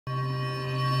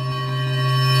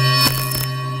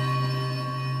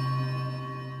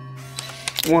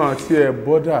wọ́n ti ẹ̀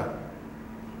bọ́dà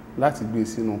láti gbé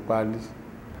sínú páálí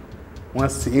wọ́n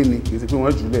ṣe é ní kì í ṣe pé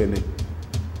wọ́n jù lẹ́ẹ̀lẹ́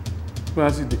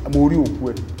wọ́n sì dé mo rí òkú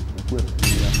ẹ̀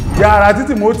yàrá tí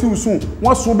Timothy sùn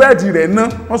wọ́n sun bẹ́ẹ̀dì rẹ̀ ná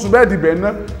wọ́n sun bẹ́ẹ̀dì bẹ̀ ná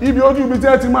ibi ojú ibi tí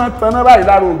wọ́n ti máa taná báyìí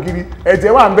lára ògiri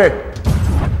ẹ̀jẹ̀ wà ń bẹ̀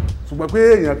ṣùgbọ́n pé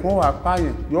èèyàn kan wà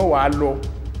pààyàn yóò wà lọ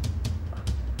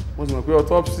mo sì mọ̀ pé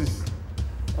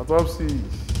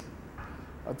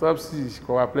autopsy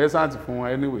kò wà pleasant fún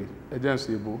wọn anyway ẹjẹ́ ń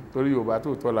ṣe èbó torí Yorùbá tó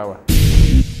tọ́ la wà.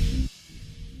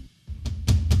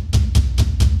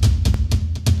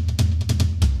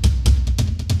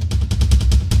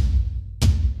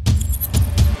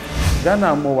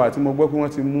 Ghana mo wà tí mo gbọ́ pé wọ́n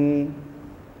ti mú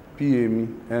PA mi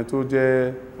ẹni tó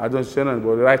jẹ́ àjọṣiṣẹ́ náà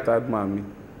níbo right hand man mi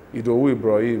Ìdòwú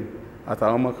Ibrahim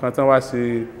àtàwọn ọmọ kan tán wá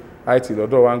ṣe IT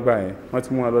lọ́dọ̀ wa ń gbà yẹn wọ́n ti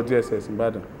mú wọn lọ DSS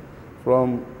Ìbàdàn from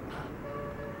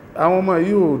àwọn ọmọ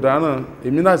yìí ò dáná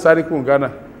èmi náà sáré kúrò Ghana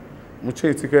mo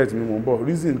ṣe ticket mi mò ń bọ̀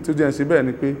reason tó jẹ́ ń ṣe bẹ́ẹ̀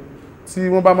ni pé tí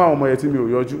wọ́n bá máa ọmọ yẹn tí mi ò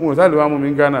yọjú wọn ò sáré wá mú mi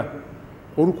ní Ghana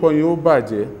orúkọ yẹn ó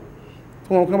bàjẹ́ tí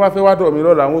wọn kàn bá fẹ́ wá dọ̀ mí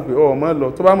lọ́la àwọn òpè ọmọ lọ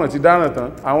tó bá mọ̀ ti dáràn tán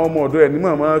àwọn ọmọ ọ̀dọ́ ẹ̀ ní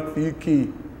mọ̀ fi kì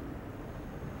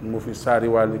í mo fi sáré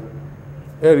wálé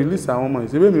ẹ release àwọn ọmọ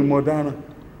ìṣẹ́bẹ̀ mi mọ dáràn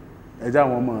ẹjá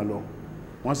àwọn ọmọ lọ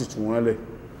wọ́n sì tún wọ́n lẹ̀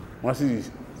wọ́n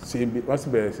sì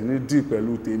bẹ̀rẹ̀ sí ní dì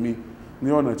pẹ̀lú tèmi ní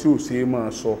ọ̀nà tí ò ṣe é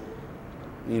máa sọ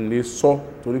ìlé sọ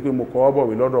torí pé mo kọ́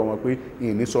bọ̀wé lọ́dọ̀ wọn pé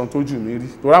ìní sọ tó jù mí rí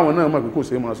torí àwọn náà mọ̀ pé kò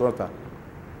ṣe é máa sọ ta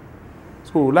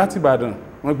so láti Ìbàdàn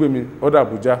wọ́n gbé mi ọ̀dọ̀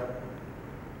Àbújá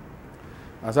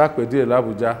àsápẹ̀ díẹ̀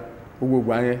l'Àbújá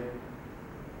gbogbo ayẹn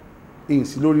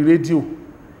ìsí lórí rédíò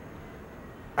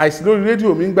àìsí lórí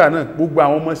rédíò mi ń gbà náà gbogbo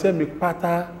àwọn ọmọọṣẹ́ mi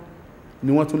pátá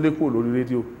ni wọ́n tún lé kúrò lórí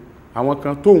rédíò àwọn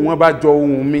kan tó wọ́n bá jọ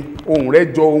ohùn mi ohùn rẹ̀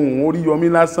jọ ohùn Oríyọmí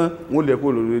lásán wọ́n lé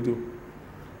kúrò lórí rédíò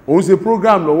òun ṣe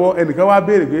program lọ́wọ́ ẹnìkan wá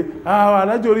béèrè pé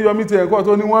alájọ Oríyọmí ti ẹ̀kọ́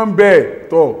tó ní wọ́n ń bẹ̀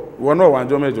tọ̀ ìwọ náà wà ń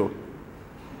jọ mẹ́jọ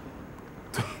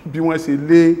bí wọ́n ṣe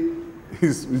lé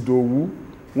Ìdòwú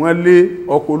wọ́n lé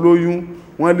ọkọ̀ olóyún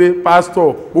wọ́n lé pásítọ̀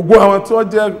gbogbo àwọn tí wọ́n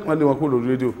jẹ́ wọ́n lé wọn kúrò lórí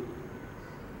rédíò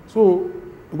so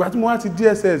ìgbà tí mo wá ti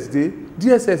DSS dé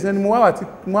DSS ẹni mo wá wà tí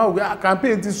mo wá wò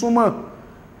campaign ti súnmọ́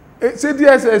ṣé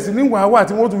DSS ní wà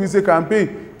tí wọ́n tún fi ṣe campaign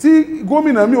tí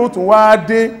gómìnà mi ò tún wá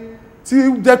dé tí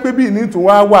jẹ́ pé bí ní tún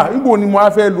wá wà nígbò ni mo wá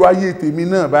fẹ́ lo ayé tèmi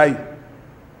náà báyìí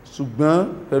ṣùgbọ́n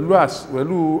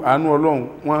pẹ̀lú àánú Ọlọ́run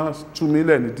wọ́n tú mi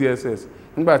lẹ̀ ní DSS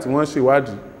nígbà tí wọ́n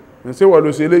ṣèwádìí ṣé wọ́n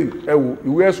ló ṣe léyìí ẹ wò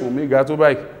ìwé ẹ̀sùn mi ga tó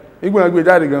báyìí nígbà gbé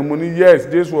jáde gan mo ní yes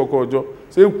Jésù ọkọ̀ ọjọ́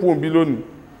ṣé kú òǹbí lónìí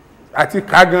àti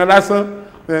ká gan lásán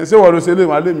ṣé wọ́n ló ṣe léyìí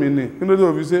wọ́n lè mí ní kí ló dé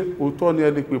òfin ṣe òótọ́ ni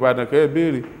ẹ lè pè Ìbàdàn kẹ́ ẹ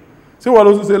béèrè ṣé wọ́n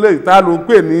ló tún ṣe léyìí ta ló ń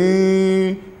pè ní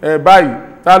báyìí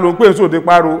ta ló ń pè sóde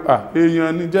páro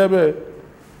èèyàn ní jẹ́ bẹ́ẹ̀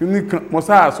nìkan mo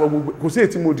sáà sọ gbogbo kò sí èyí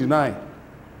tí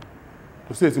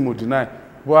mo deny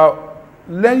wà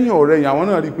lẹ́yìn ọ̀rẹ́ yìí àwọn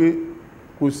náà rí pé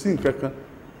kò sí nǹkan kan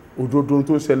òdodo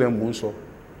tó ṣẹlẹ̀ mò ń sọ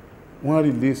wọ́n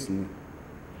release mi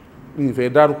ìfẹ́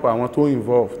dárúkọ àwọn tó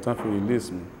involve tán fi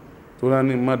release mi tó rán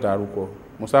ní mọ́ dárúkọ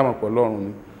mo sáàmọ̀ pọ̀ lọ́rùn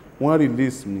ni wọ́n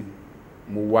release mi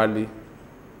mo wálé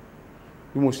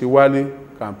bí mo ṣe wálé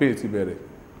campaign ti bẹ̀rẹ̀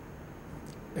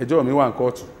ẹjọ́ mi wà ní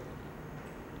kóòtù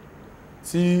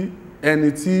tí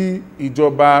ẹni tí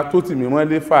ìjọba tó tì mí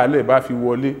mọ́lé fàálẹ̀ bá fi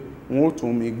wọlé wọn ó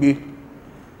tún mi gbé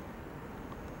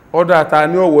ọ̀dà ta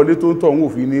ní ọ̀wọlé tó ń tọ̀ wọn ò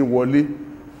fi ní wọlé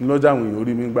lọ́jà àwọn èèyàn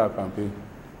orí mi gbà campaign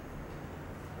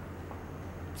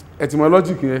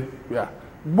etymology yẹn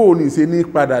gbóò ní ṣe ní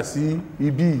padà sí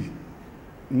ibi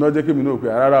ìnájẹ́ kí mi náà pé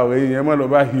àrárá ọ̀rẹ́ yẹn mọ́ lọ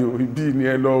báyìí o ibi ní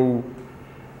ẹ lọ o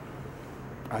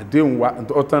àdéhùn wa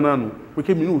ọ̀tán náà nù pé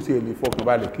kí mi náà ṣe lè fọkàn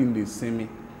balẹ̀ kí n lè sinmi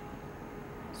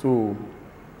so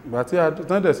ìgbà tí a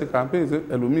tán dẹ̀ sí campaign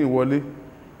ẹlòmíì wọlé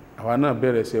àwa náà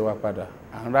bẹ̀rẹ̀ ṣe wa padà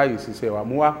à ń ráyè ṣiṣẹ́ wa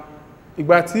mú wá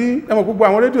ìgbà tí ẹmọ̀ gbogbo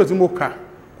àwọn rédíò tí mo kà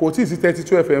kò tí ì sí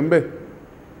 32 FM bẹ́ẹ̀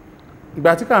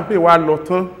ìgbà tí campaign wa lọ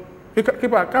tán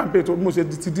kípa campaign tó mú ṣe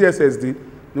ti DSS dé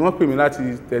ni wọ́n pè mí láti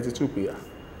 32 pé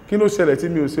kí ló ṣẹlẹ̀ tí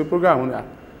mi ò ṣe program ní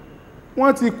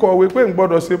wọ́n ti kọ̀wé pé n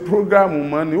gbọ́dọ̀ ṣe program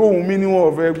mọ́ ni ohun mi ni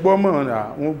wọ́n fẹ́ gbọ́ mọ́ ní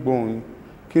àwọn gbọ́n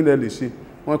kí lẹ lè ṣe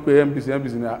wọ́n pe NBC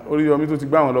ní Oríyọmí tó ti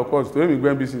gbá wọn lọ kóòtù tó èmi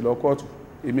gbé NBC lọ kóòtù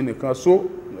èmi nìkan só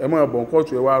ẹmọ́ ẹ̀bọ̀n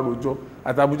kóòtù ẹ wá rojọ́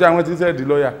àtàbújá wọn ti sẹ́ẹ̀dì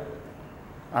lọ́yà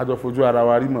àjọ fojú ara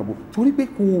wa rí mọ̀bọ̀ torí pé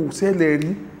kò ṣẹlẹ̀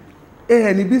rí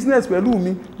ní business pẹ̀lú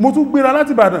mi mo tún gbéra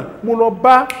láti Ìbàdàn mo lọ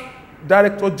bá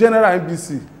Director General NBC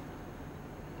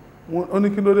ó ní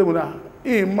kí ló dé mo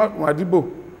ní Màdìbò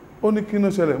ó ní kí ló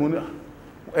ṣẹlẹ̀ mo ní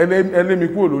ẹlẹ́mi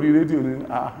kúrò lórí rédíò ní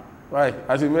why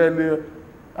àṣemẹ́lẹ́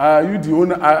are you the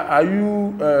owner are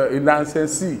you a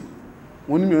licensee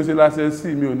mo ní mi ò ṣe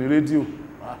licensee mi ò ní rédíò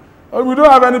we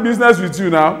don't have any business with you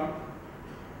now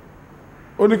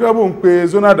ó ní kábò ń pe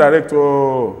zonal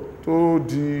director tó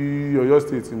di Ọ̀yọ́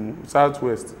state mú south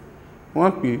west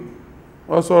wọ́n pè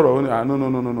wọ́n sọ̀rọ̀ ó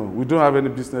ní no we don't have any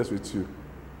business with you,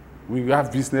 we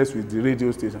have business with the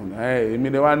radio station. Èmi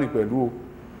lè wá ní pẹ̀lú o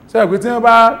ṣe pé tí wọ́n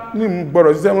bá ní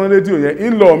gbọ́dọ̀ ṣiṣẹ́ mọ́ rédíò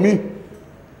yẹn ń lọ mí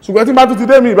ṣùgbọ́n tí bá tún ti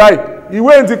dé mi báyìí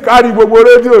ìwé ti kárí gbogbo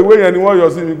rédíò ìwé yẹn ni wọ́n yọ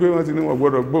sí mi pé wọ́n ti ní wọ́n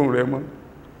gbọ́dọ̀ gbóhùn rẹ mọ́.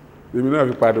 Èmi náà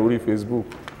fi padà orí Facebook.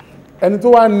 Ẹni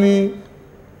tó wá ní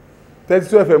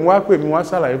 32 FM wá pè mí wá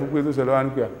ṣàlàyé fún pé tó ṣẹlẹ̀ wá ní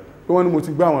pé wọ́n ní mo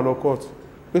ti gbá àwọn lọ court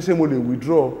pé ṣé mo lè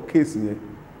withdraw case yẹn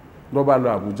lọ bá lọ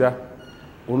Àbújá.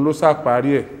 Òun ló sá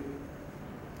parí ẹ̀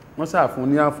wọ́n sá fún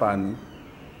ní àǹfààní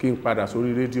kí n padà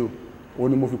sórí rédíò. Ó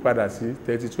ní mo fi padà sí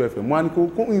 32 FM. Mo á ní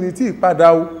kó ìní tí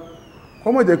ìpadà o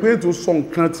kọ́ mọ̀ jẹ́ pé ètò sọ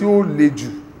nǹkan tí ó le jù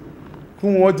kí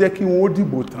wọ́n jẹ́ kí wọ́n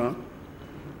dìbò tán.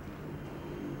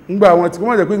 Ngbà wọn tí kọ́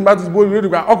mọ̀ jẹ́ pé nígbà tó ti bóri rédíò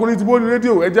gba ọkùnrin ti bóri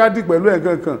rédíò ẹjẹ́ á dì pẹ̀lú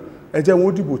ẹ̀gán kan ẹjẹ́ wọn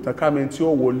ó dìbò tán kámẹ́ tí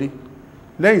ó wọlé.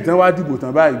 Lẹ́yìn tán wá dìbò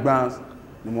tán báyìí gbá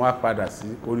ni mo wá padà sí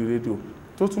orí rédíò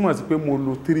tó túmọ̀ sí pé mo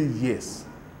lò 3 years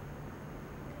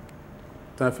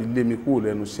tán fi lé mi kúrò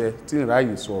lẹ́nu iṣẹ́ tí ń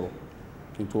ráyè sọ̀rọ̀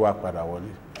kí n tó wá padà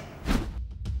wọlé.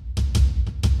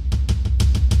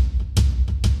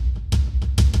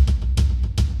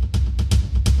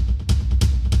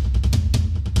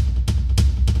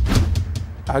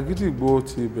 Àgídìgbò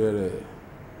ti bẹ̀rẹ̀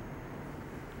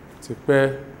ti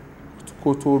pẹ́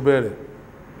kó tó bẹ̀rẹ̀.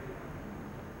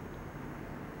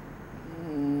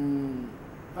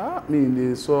 Mi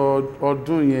lè sọ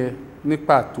ọdún yẹn ní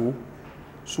pàtó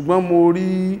ṣùgbọ́n mo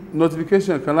rí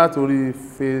notification kan látorí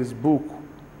Facebook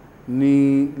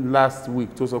ní last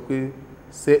week tó sọ pé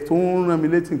tó ń rán mi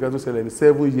létí nǹkan tó ṣẹlẹ̀ ní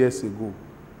 7 years ago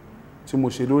tí mo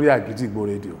ṣe lórí Àgídìgbò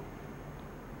rédíò.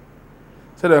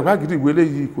 Ṣẹlẹ̀ pé Àgídìgbò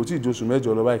eléyìí kò tí ì jóṣù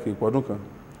mẹ́jọ lọ báyìí kì í pọ́dún kan.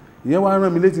 Ìyẹn wá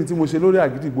rán mi létí tí mo ṣe lórí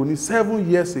Àgídìgbò ní 7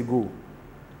 years ago.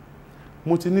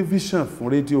 Mo ti ní vision fún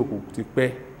rédíò kò ti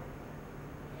pẹ́.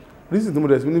 Reason tí mo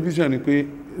dẹ̀ sí ní vision ni pé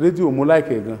rédíò mo like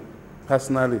ẹ̀ gan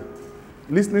personally.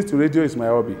 Listening to radio is my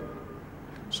hobby.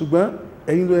 Ṣùgbọ́n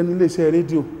ẹ̀yin ló ẹni iléeṣẹ́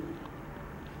rédíò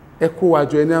ẹ kó wa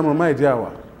jọ ẹni àmọ́ máa ìdí àwà.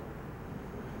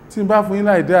 Tí n bá fún yín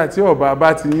láìdí àti ọ̀bà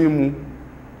bá ti yín mu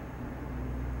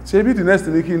ṣe bí the next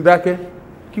ni kí n dákẹ́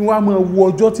kí wọ́n á máa wo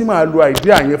ọjọ́ tí màá lo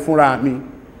idea yẹn fúnra mi.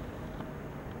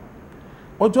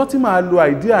 Ọjọ́ tí màá lo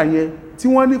idea yẹn tí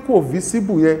wọ́n ní kò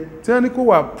visible yẹn tí wọ́n ní kò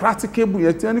wà practicable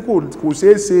yẹn tí wọ́n ní kò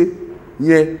ṣeé ṣe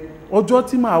yẹn ọjọ́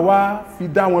tí màá wá fi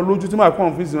dá wọn lójú tí màá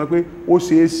convince wọn pé ó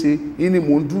ṣeé ṣe ní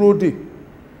mò ń dúró dè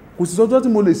kò sí ọjọ́ tí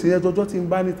mo lè ṣe yẹn ọjọ́ tí ń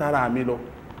bá ní tara mi lọ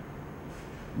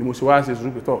ni mo ṣe wá ṣe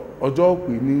sùúrù pẹ̀tọ́ ọjọ́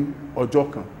pè ní ọjọ́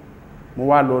kan mo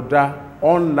wá lọ dá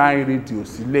online radio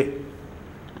sílẹ̀.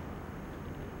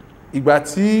 Ìgbà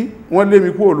tí wọ́n lé mi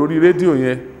kúrò lórí rédíò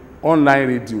yẹn online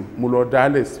radio mo lọ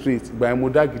dálẹ̀ straight ìgbà yẹn mo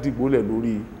dá Àgídìgbò lẹ̀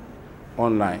lórí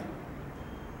online.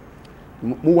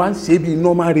 Mo wá ń ṣe bí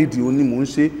normal radio ni mo ń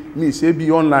ṣe mi ṣe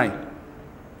bí online.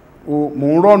 Mo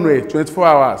ń rọ̀nù ẹ̀ 24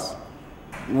 hours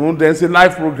mo ń dẹ̀ ṣe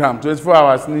live program 24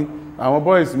 hours ni àwọn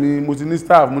boys mi mo ti ní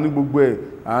staff mo ní gbogbo ẹ̀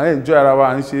à ń enjoy ara wa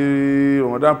à ń ṣe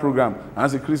Ramadan program à ń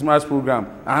ṣe Christmas program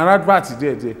à ń advert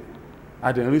díẹ̀díẹ̀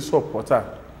a dẹ̀ ń rí supporter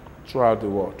throughout the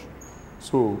world.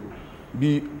 So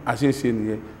bí a ṣe ń ṣe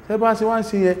nìyẹn ṣé bá ṣe wá ń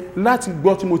ṣe yẹn láti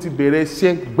gbọ́ tí mo ti bẹ̀rẹ̀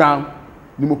iṣẹ́ gbàm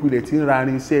ni mo pilẹ̀ tí ń ra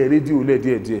irin iṣẹ́ rédíò lẹ̀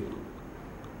díẹ̀díẹ̀.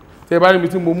 Tẹ́ bá níbi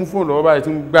tí mo mú fóònù lọ́wọ́ báyìí tí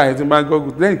mo gbà yẹn tí mo bá ń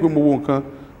Google lẹ́yìn pé mo wo nǹkan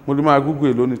mo lè máa Google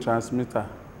èló ni transmitter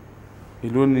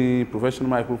èló ni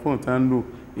professional microphone tá ń lò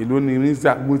èló ni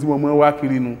rinza gbogbo tí mo mọ́ wá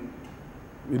kiri nu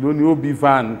èló ni OB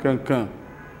van kankan.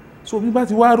 So bí bá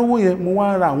ti wá rówó yẹn mo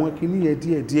wá ra àwọn kinní yẹn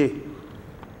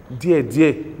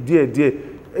díẹ̀díẹ̀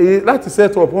láti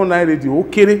set up online radio ó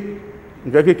kéré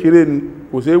nǹkan kékeré ni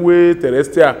kò ṣe é wé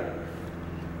terrestrial.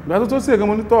 Ìgbà tó ṣe ẹ̀kan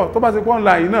mo ní tó bá ṣe pọ́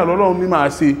online náà lọ́lọ́run ní máa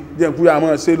ṣe jẹ́ kú ya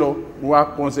máa ṣe lọ mo wá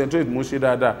concentrate mo ṣe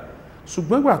dáadáa.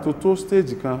 Ṣùgbọ́n ìgbà tó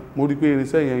stage kan mo rí pé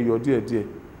irinṣẹ́ yẹn yọ díẹ̀díẹ̀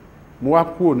mo wá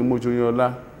kúrò ní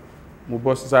Mojoyinlọ́lá mo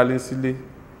bọ́ sí Sálẹ́nsílé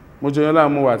Mojoyinlọ́lá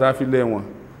mo wà tá a fi lẹ́wọ̀n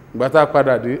ìgbà tá a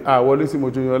padà dé àwọlé sí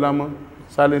Mojoyinlọ́lá mọ́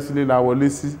Sálẹ́nsílé la wọlé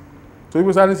sí torí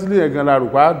pé Sálẹ́nsílé yẹn gan la rò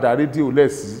pa dá rédíò lẹ̀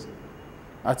sí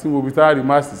àti wo bí táàrí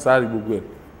máàsì sáàrí gbogbo ẹ̀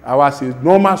àwa ṣe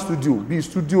normal studio bí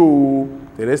studio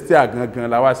terrestrial gangan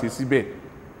la wá ṣe síbẹ̀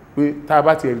pé tá a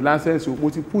bá ti ẹ̀rí license mo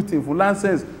ti put in fún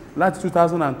license láti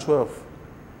 2012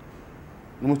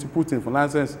 ni mo ti put in fún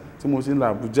license tí mo ṣe ń lọ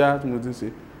Àbújá tí mo ti ń ṣe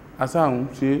asáhùn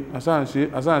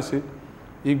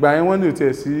ìgbà yẹn wọ́n ní ò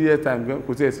tiẹ̀ sí airtime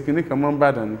kò tiẹ̀ sí kinní kan mọ́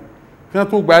nìbàdàn ni kí wọ́n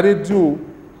tó gba rédíò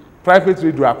private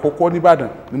radio àkọ́kọ́ nìbàdàn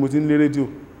ni mo ti ń lé rédíò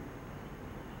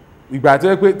ìgbà tí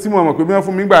pé tí mo mọ̀ pé bí wọ́n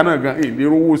fún mi gbà náà gan èlé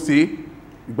rówó ṣe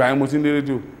ìgbà yẹn mo ti ń lé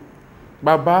rédíò.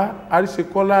 Bàbá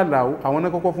Àríṣekọ́lá Àlàó àwọn náà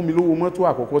kọ́kọ́ fún mi lówó mọ́tò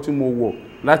àkọ́kọ́ tí mo wọ̀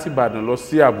láti Ìbàdàn lọ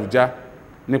sí Àbújá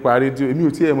nípa rédíò èmi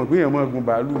ò tí ẹ mọ̀ pé èèyàn máa gun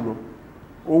bàálù lọ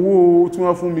owó tí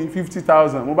wọ́n fún mi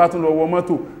 50,000 mo bá tún lọ wọ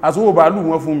mọ́tò àtúwò bàálù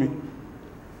wọ́n fún mi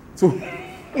so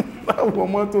wọ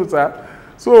mọ́tò sá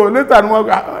so later ni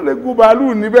wọ́n lè gun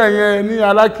bàálù níbẹ̀ yẹn ní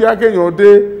Alákíá kéèyàn dé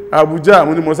Àbújá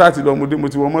mo ní mo sá ti lọ mo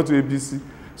ti wọ mọ́tò ABC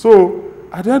so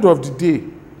at the end of the day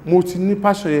mo ti ní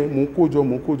passion yẹn mo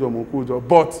ń kójọ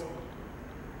but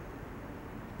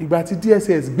ìgbà tí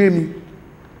DSS gbé mi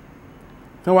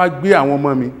tí wọ́n wá gbé àwọn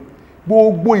ọmọ mi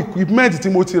gbogbo equipment tí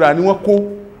mo ti rà ni wọ́n kó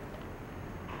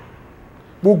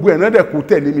gbogbo ẹ̀ náà dẹ̀ kó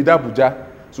tẹ̀lé mi d'Àbújá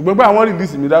ṣùgbọ́n bá àwọn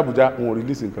release mi d'Àbújá wọn ò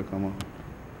release nǹkan kan mọ́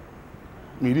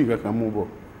mi rí nǹkan kan mú bọ̀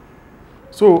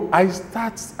so I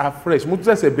start afresh mo tún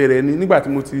ṣẹ̀ṣẹ̀ bẹ̀rẹ̀ ni nígbà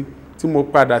tí mo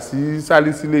padà sí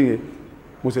Sálísílé yẹn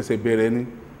mo ṣẹ̀ṣẹ̀ bẹ̀rẹ̀ ni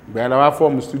ìgbà yẹn la wá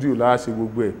fọ́ọ̀mù studio la wá ṣe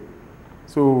gbogbo ẹ̀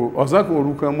so ọ̀sán kan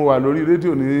òru kan mo wà lórí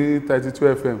rédíò ní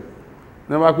 32 FM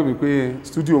ní wọ́n bá pè mí pé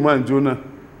studio máa ń jóná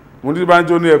mo ní bá ń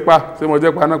jó ní ẹ̀pá ṣé mo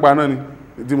jẹ́ panápaná ni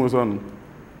tí mo sọnù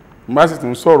mo bá sì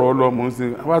tún sọ̀rọ̀ lọ mo ń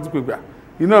sin àwọn àti pé gbà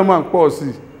iná máa ń pọ̀ sí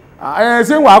i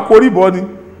ṣé wàá korí bọ́ ni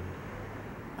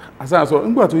àṣà sọ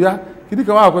nígbà tó yá kíní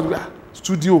kan wà kọ́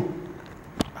studio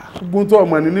gbogbo tó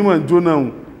ọmọ ní nímọ̀ ń jóná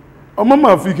òun ọmọ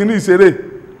máa fi kíní ìṣeré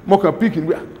mo kàn píìkì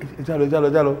nígbà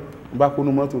jálọ mo bá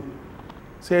kónú mọ́tò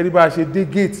ṣe rí bá a ṣe dé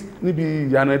gate níbi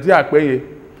ìyànà dí àpẹ́ yẹn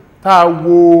tá a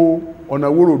wo ọ̀nà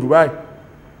wóró Dubai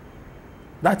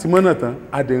láti mọ́nà tán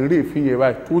adẹ̀nrẹ́ ìfín yẹn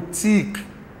báyìí tó thick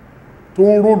tó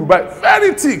ń rólù báyìí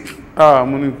very thick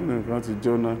mo ní nǹkan ti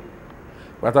jóná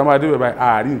pàtàkì máa débẹ̀ báyìí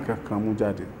àárín nǹkan kan mú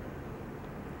jáde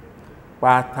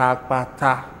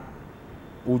pátápátá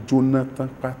ó jóná tán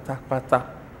pátápátá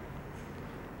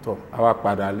tó àwa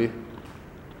padà lé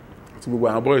tí gbogbo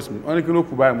àwọn boys mi wọ́n ní kí ló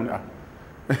kù báyìí mo ní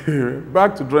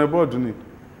back to drawing board ni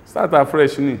start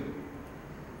afresh ni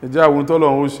ẹjẹ́ àwọn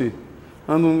tọ́lọ́run ó ṣe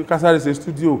wọ́n ní kásáré ṣe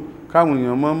studio káwọn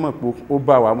èèyàn mọ̀ pé ó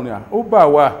bá wà mú ní ó bá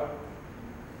wà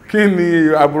kí ni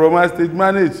àbúrọ̀má stage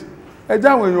manage ẹjẹ́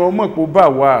àwọn èèyàn mọ̀ pé ó bá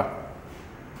wà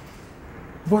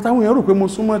but àwọn èèyàn rò pé mo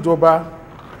súnmọ́ ìjọba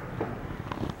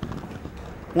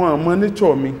wọn mọ̀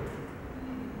nature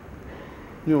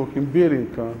mi ò kí n béèrè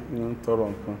nǹkan ní ń tọrọ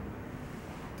nǹkan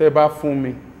tẹ́ bá fún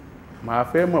mi màá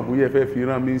fẹ́ mọ̀ bóyá ẹ fẹ́ fi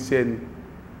rán mi iṣẹ́ ni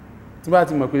tí bá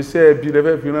ti mọ̀ pé iṣẹ́ ẹbí lẹ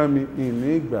fẹ́ fi rán mi ìní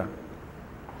ìgbà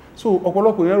so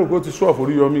ọ̀pọ̀lọpọ̀ èèyàn rò pé ó ti sọ́ọ̀fù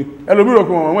Oríyọmí ẹlòmí rò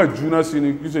pé wọ́n mọ̀ jùúná sí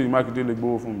ni kí Ṣèyí Mákindé lè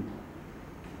gbówó fún mi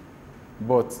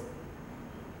but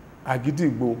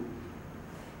Àgídìgbò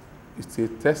it's a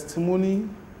testimony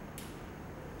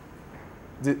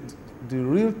the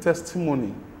real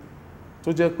testimony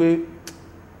tó jẹ́ pé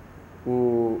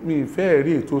mi ìfẹ́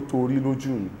rí ètò torí lójú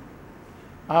mi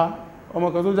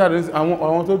ọmọ kan tó jáde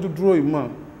àwọn tó dúró ìmọ̀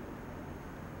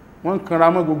wọ́n kanra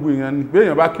mọ́ gbogbo èèyàn ní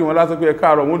béèyàn bá kí wọn lásán pé ẹ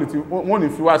káàárọ̀ wọ́n ní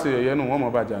fi wá ṣe yẹ̀yẹ́ nù wọ́n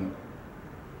mọ̀ bàjá nù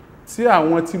tí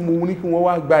àwọn tí mo ní kí wọ́n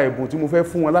wá gba ẹ̀bùn tí mo fẹ́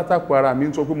fún wọn látàpọ̀ ara mi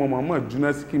ń sọ pé mo mọ̀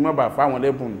jùnà sí kí n má bàa fáwọn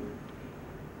lẹ́bùn nù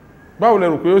báwo lẹ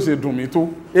rò pé ó ṣe dùn mí tó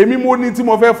èmi mo ní tí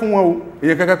mo fẹ́ fún wọn o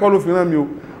èyàn kankan kọ́ ló fi rán mi o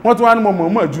wọ́n tún wá ní mo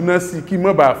mọ̀ jùnà sí kí n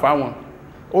má bàa fáwọn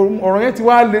ọ̀rọ̀ yẹn ti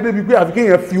wá lé débi pé àfi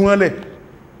kéèyàn fi wọ́n lẹ̀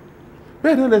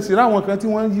bẹ́ẹ̀ ni lè sì ráwọn kan tí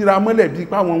wọ́n yíra mọ́lẹ̀ bí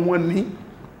páwọn wọn ní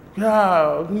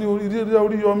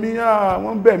Oríyọmí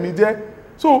wọ́n bẹ̀ mí jẹ́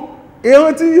so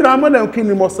èèyàn tí yíra mọ́lẹ̀ kí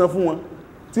ni mo san fún wọn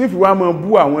tí fi wá mọ́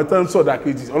bú àwọn tán sọ̀dà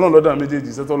kejì Ọlọ́run lọ́dọ̀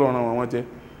méjèèjì sẹ́tọ́ Ọlọ́run wọn jẹ́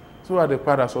so wà dé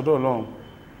padà sọ́dọ̀ Ọlọ́run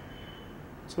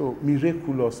so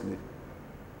miraculously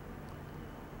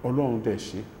Ọlọ́run dẹ̀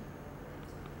ṣe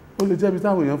ó lè jẹ́bi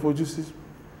táwọn èèyàn fojú sí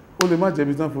ó lè má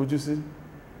jẹ́bi tán fojú sí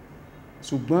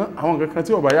ṣùgbọ́n àwọn kankan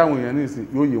tí ó bá yáwọn èèyàn ní ìsìn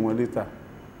yóò yé wọn later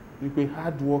ní pé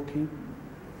hard working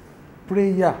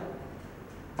prayer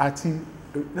àti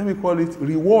let me call it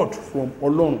reward from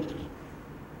Ọlọ́run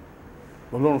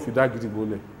fi dá Àgídìgbò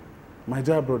lẹ̀ my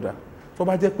dear brother tó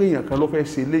bá jẹ́ pé èèyàn kan ló fẹ́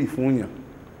ṣe léyìí fún èèyàn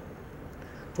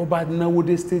tó bá náwó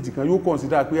dé stage kan yóò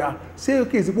consider pé ṣé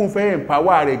kìí sí pé òun fẹ́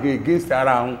empower rẹ̀ against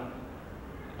ara òun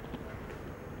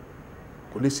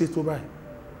kò lè ṣe tó báyìí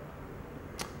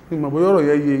ní ìmọ̀ bóyá ọ̀rọ̀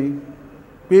yẹ yé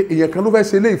pé èèyàn kan ló fẹ́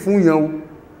ṣe léyìí fún èèyàn o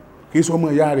kìí sọ ọmọ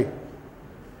ìyá rẹ̀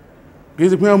kìí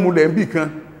sí pé wọ́n múlẹ̀ ń bì kan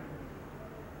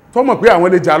tó mọ̀ pé àwọn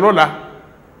lè jà lọ́la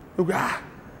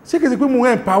ṣé kìí sí pé mo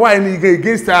empower ẹni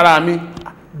against ara mi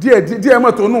díẹ̀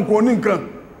mọ̀ tó nù kó ní nǹkan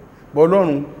bọ́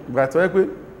Ọlọ́run ìgbà tó yẹ pé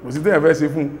kò sí tẹ́yàn fẹ́ ṣe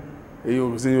fún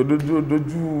èyàn òsèyàn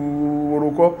dojú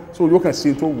orúkọ so yóò kàn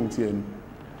ṣe tó wù tí ẹni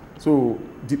so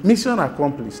the mission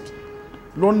accomplished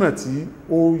lọ́nà tí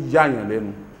ó yáyàn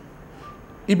lẹ́nu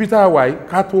ibi tá a wà yìí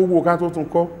ká tó wó ká tó tún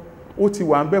kọ́ ó ti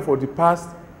wà ń bẹ̀ for the past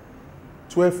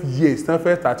 12 years tán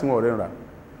fẹ́ tà tí wọ́n rẹ̀ rà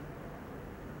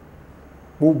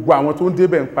gbogbo àwọn tó ń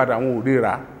débẹ̀ ń padà wọn ò lè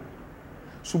rà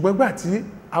ṣùgbọ́n gbà tí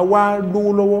a wá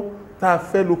lówó lọ́wọ́ tá a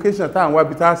fẹ́ location tá à ń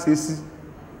wábi tá a ṣe sí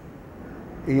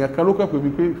èèyàn kan ló kàn pè mí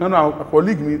pé kan náà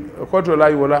colleague mi kọ́dùrọ̀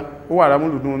láyíwọlá ó wà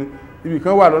lámúlùdún ní ibi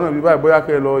kan wà lọ́nà bí báyìí bóyá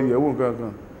kẹ́ lọ yẹ̀wò nǹkan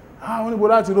kan wọ́n níbo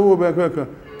láti rówó bẹ́ẹ̀ kankan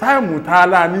táìmù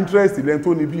tààlà ní interest lẹ́n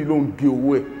tó ní bí ló ń gé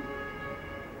owó ẹ̀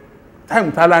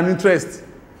táìmù tààlà ní interest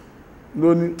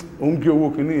ló ní òun gé owó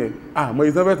kìíní yẹn àmọ́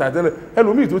ìtàn bẹ́ẹ̀ tà tẹ́lẹ̀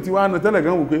ẹlòmíì tó ti wá ná tẹ́lẹ̀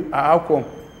gan wò pé how come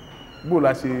bó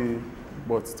la ṣe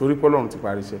but torí pé Ọlọ́run ti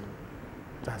parí iṣẹ́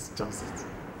that's just it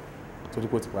torí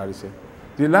pé ó ti parí iṣẹ́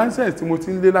the license tí mo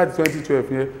ti ń lé láti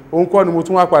 2012 yẹn òun kọ́ ni mo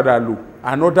tún wá padà lò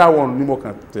another one ni mo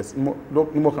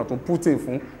kàn tún putin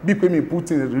fún bí pé mi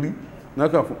putin rí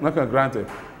náà granted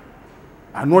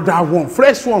another one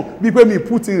fresh one bí pé mi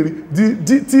putin rí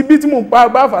ti bí tí mo bá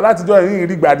fà látijọ́ ìrìn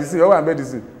rí gbàdí sí ọwọ́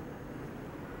medicine.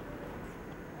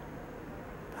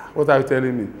 What are you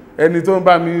telling me? Ẹni tó ń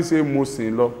bá mi ṣe mo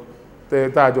sìn lọ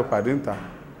tá a jọ pàdé ń ta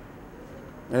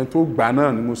ẹni tó gbà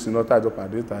náà ni mo sìn lọ tá a jọ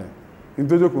pàdé ń ta yẹn ní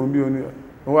tó jókòó bí oní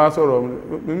wọ́n wá sọ̀rọ̀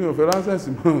mi ò fẹ́ ránṣẹ́sì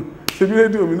mọ́ ṣe bí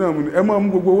rédíò mi náà mú ni ẹ mọ́ mú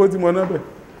gbogbo owó tí mo ná bẹ̀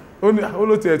ó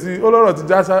ló tiẹ̀ tí ó lọ́rọ̀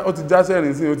ti já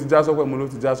sẹ́rìn sí ó ti já sọ́pẹ́ mo ló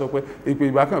ti já sọ́pẹ́ èpè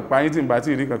ìbákan pààyàn tí n bá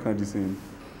tí ì rí kankan dì sí ni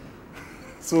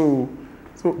so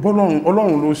bọ́lọ́run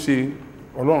Ọlọ́run ló ṣe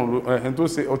Ọlọ́run ló ẹni tó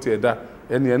ṣe ọtí ẹ̀dá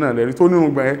ẹni ẹ̀ náà lẹ́rí tó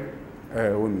nínú gbọ́n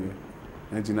ẹ̀ ó nìyẹn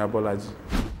Ẹnjìnìà Bọ́lájí.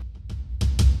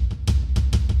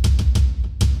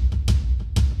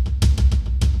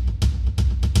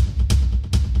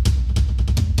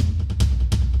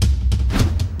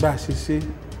 bá a ṣe ṣe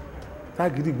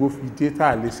tágídígbò fi dé tá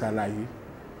a lè ṣàlàyé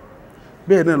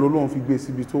bẹ́ẹ̀ náà lọ́lọ́run fi gbé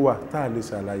síbi tó wà tá a lè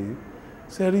ṣàlàyé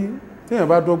sẹ́rí téèyàn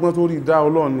bá dọ́gbọ́n tó rí dá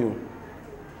Ọlọ́run ni o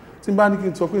tí n bá ní kí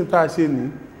n sọ pé n tá a ṣe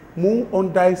ní mú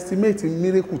underestimate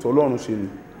miracle tọ́lọ́run ṣe ni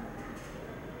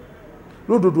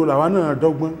lódodo làwa náà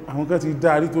dọ́gbọ́n àwọn kan ti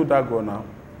dá rí tó dágọ̀ náà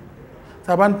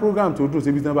tá a bá ní program tó dùn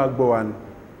síbi tí wọ́n bá gbọ́ wa ni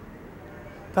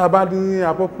tá a bá ní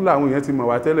apọ́pùlà àwọn èèyàn ti mọ̀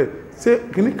wá tẹ́lẹ̀ ṣé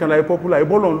kìíní kan láyé pọ́pùlà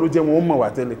ìbọ́lọ́run ló jẹ́ wọn mọ̀ wá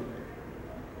tẹ́lẹ̀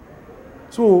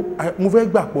so mo fẹ́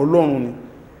gbà pọ̀ lọ́run ni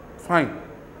fine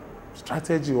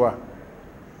strategy wa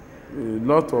a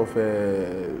lot of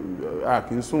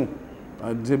àkínsùn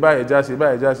ṣe báyìí já ṣe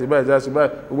báyìí já ṣe báyìí já ṣe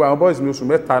báyìí gbogbo àwọn boys mi oṣù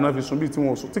mẹ́ta náà fi sùn bí tí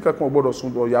wọ́n sùn tí kankan gbọ́dọ̀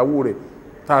sùn ọ̀yàwó rẹ̀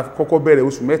tá a kọ́kọ́ bẹ̀rẹ̀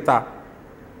oṣù mẹ́ta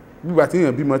bígbà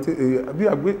téèyàn bímọ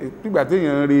bígbà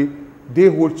téèyàn re day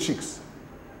old chicks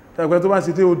tàbí tó bá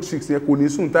ṣe day old chicks yẹn kò ní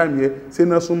sùn táìmù yẹn ṣé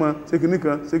náà súnmọ́ ṣé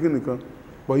kìíní kan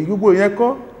bọ̀ yìí gbogbo yẹn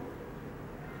kọ́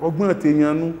ọgbọ́n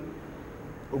téèyàn nú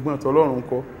ọgbọ́n tọ́lọ́run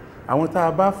kọ́ àwọn tá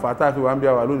a bá fà á tá a fi wà ń bí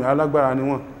àwà lónìí alágbára ni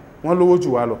wọ́n lówó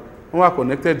jù wá lọ wọ́n wà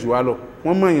connected jù wá lọ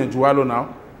wọ́n mọ̀ èèyàn jù wá lọ now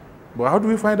but how do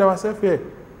we find ourselves here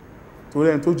torí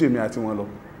ẹni tó jèmi àti wọn lọ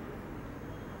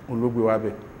òun ló gbé wá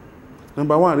bẹ̀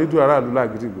number one rédíò aráàlú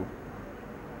Lágídígbò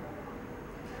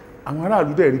àwọn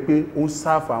aráàlú dẹ̀ rí pé ó ń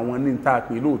sáfà wọn ní ta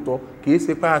pé lóòótọ́ kìí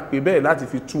ṣe pé a pè bẹ́ẹ̀ láti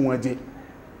fi tú wọn jẹ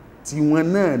tí wọn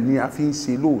náà ni a fi ń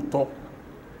ṣe lóòótọ́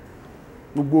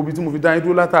gbogbo ibi tí mo fi dá yín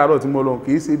dúró látàárọ̀ tí mo lọ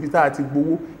kìí ṣe ibi tá a ti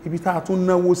gbowó ibi tá a tún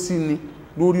náwó sí ni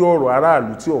lórí ọ̀rọ̀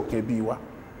aráàlú tí ọ̀kẹ́ bí wa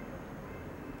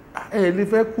ẹ lè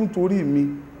fẹ́ kún torí mi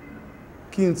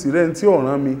kí n tìrẹ́ tí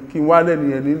ọ̀ràn mi kí n wá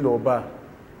lẹ́ni ẹni lọ bá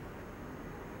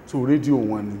so rédíò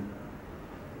wọn ni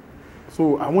so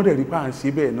àwọn dẹ̀ rí pé à ń ṣe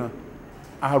bẹ́ẹ̀ náà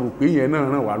a rò pé yẹn náà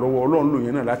ràn wá lọ́wọ́ Ọlọ́run lò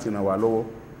yẹn náà láti ràn wá lọ́wọ́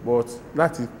but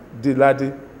láti dé ládé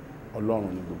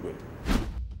Ọlọ́run ní gbogbo ẹ̀.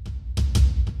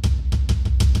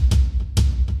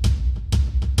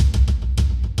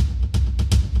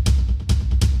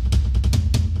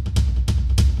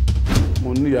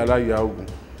 mo ní yàrá ìyá ogun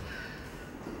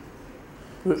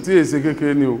tí èsè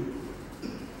kékeré ni o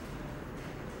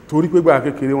torí pé gbà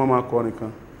kékeré wọ́n máa kọrin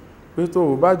kan pé tó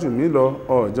o bá jù mí lọ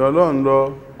ọ̀jọ̀ Ọlọ́run lọ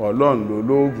Ọlọ́run ló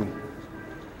lóògùn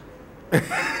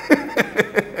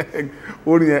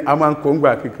orin yẹn a máa ń kọ́ ń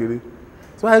gbà kékeré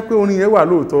tó wáyé pé orin yẹn wà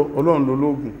lóòótọ́ Ọlọ́run ló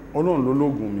lóògùn Ọlọ́run ló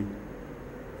lóògùn mi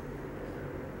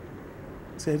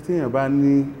tí èèyàn bá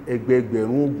ní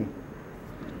ẹgbẹẹgbẹ̀rún oògùn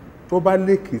tó bá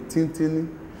lékè tíntínní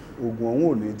oògùn ọ̀hún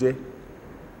ò ní jẹ́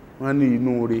wọ́n ní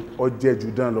inú rẹ̀ ọjẹ́ jù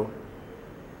dán lọ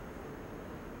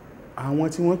àwọn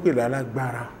tí wọ́n pè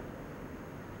lálágbára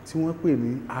tí wọ́n pè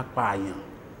ní apààyàn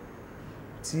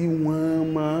tí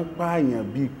wọ́n máa pààyàn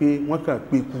bíi pé wọ́n kàn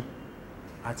pékú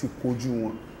àti kojú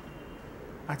wọn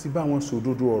àti bá wọn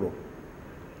sòdodo ọ̀rọ̀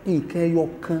nǹkan ẹyọ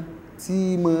kan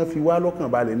tí máa fi wá lọ́kàn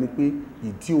balẹ̀ ni pé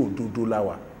ìdí òdodo la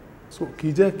wà so kì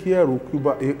í jẹ́ kí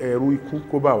ẹ̀rù ikú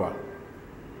kó bà wá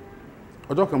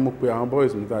ọjọ́ kan mo pe àwọn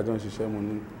boys mi tàjọ́ ń ṣiṣẹ́ mo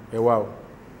ní ẹ wá o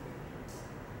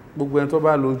gbogbo ẹni tó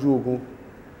bá lójú ogun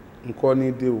nǹkan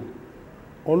ní dé o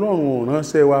Ọlọ́run ò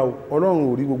ránṣẹ́ wa o Ọlọ́run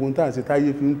ò rí gbogbo ń tàà sí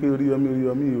táyé fi ń pé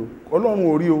Oriyomi o Ọlọ́run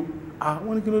ò rí o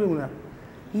wọ́n ní kí ló lè múra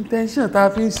intention ta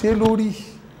fi ń ṣe lórí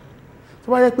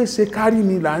tó bá yẹ pé ṣe kárí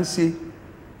mi là ń ṣe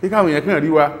kí káwọn èèyàn kàn rí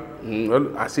wa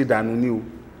àṣedànù ni o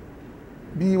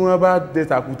bí wọ́n bá dẹ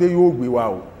tàkúté yóò gbé wa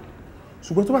o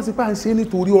ṣùgbọ́n tó bá ti pa ń ṣe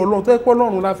nítorí Ọlọ́run tó ẹ́pọ́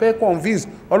Ọlọ́run la fẹ́ convince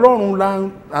Ọlọ́run la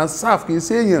ń serve kì í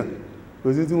ṣe èèyàn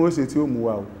kò sí tí wọ́n ṣe tí ó mú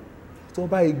wa o tó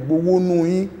bá ìgbowó nú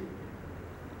yín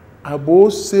àbò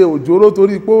ṣe òjòrò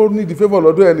torí pé ó ní the favour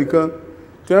lọ́dọ̀ ẹnìkan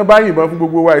tí wọ́n bá yìnbọn fún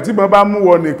gbogbo wa tí wọ́n bá mú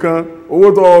wọ nìkan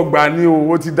owó tó gbà ní o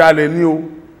owó ti dalẹ̀ ní o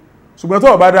ṣùgbọ́n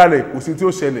tó bá dalẹ̀ kò sí tí ó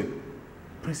ṣẹlẹ̀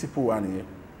principle wa nìyẹn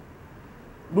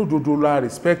lódodo la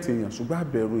respect èèyàn ṣùgbọ́n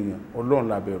àbẹ̀rù èèyàn Ọlọ́run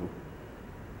la bẹ̀rù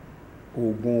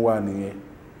oògùn wa nìyẹn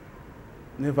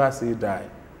never say die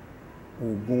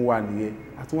oògùn wa nìyẹn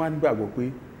àti wọ́n á nígbàgbọ́ pé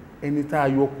ẹni tá a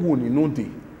yọ kúrò nínú dè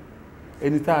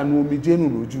ẹni tá a nu omi jẹ́nu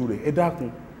lójú rẹ̀ ẹ dákun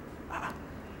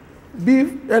bí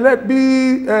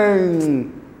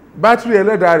bátìrì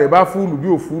ẹlẹ́dàá rẹ̀ bá fúlù bí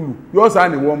ò fúlù yóò sá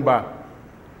ní wọ́n bá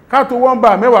káàtó wọ́n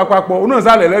bá mẹ́wàá papọ̀ ó náà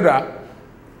sálẹ̀ ẹlẹ́dàá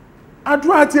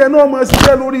àdúrà tí ẹ náà mọ̀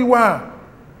síṣẹ́ lórí wa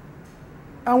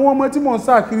àwọn ọmọ tí mò ń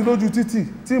sáàkiri lójú títì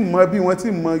tí mọ̀ bí wọn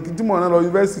tí mọ̀ náà lọ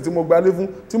yunifásitì tí mo gbalé fún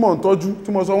tí mò ń tọ́jú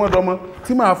tí mo sọ wọ́n dọmọ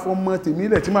tí máa fọmọ tèmi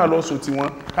lẹ̀ tí máa lọ sùn tí wọn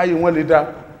káyé wọn lè dá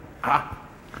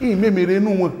ìmẹ́mẹ́rẹ́ inú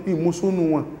wọn ìmúsónú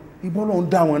wọn ìbọ́lọ̀ ń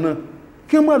dá wọn náà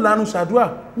kí mọ̀ lánú ṣàdúrà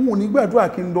wọn ò ní gbàdúrà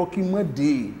kí n lọ kí mọ̀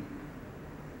dé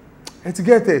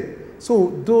ẹ̀tìgẹ́tẹ̀.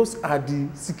 So those are the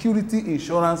security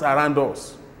insurance around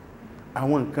us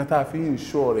àwọn nǹkan tá a fi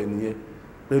insure rẹ̀ nìyẹn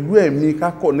pẹ̀lú ẹ̀mí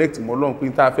ká connect mọ́ Ọlọ́run pé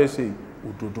tá a fẹ́ ṣe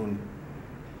òdodo ni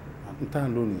n tá à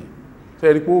ń lò nìyẹn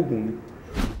ṣe rí pé oògùn ni.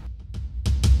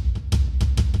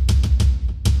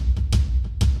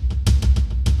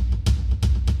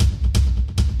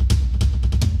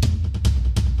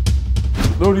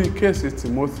 lórí kéèsì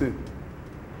Timothy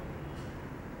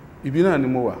ibi náà ni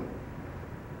mo wà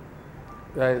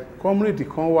comrade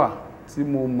kan wà tí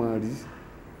mo mọ̀ rí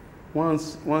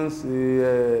wọ́n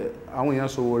ṣe àwọn èèyàn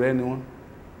ṣòwò rẹ̀ ni wọ́n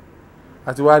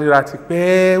àti wá ríra ti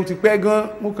pẹ́ gan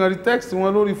mo kàn rí text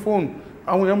wọn lórí fóònù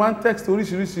àwọn èèyàn máa ń text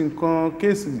oríṣiríṣi nǹkan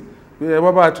kéèsì ẹ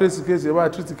bá bá trace kéèsì ẹ bá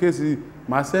treat kéèsì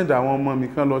máa send àwọn ọmọ mi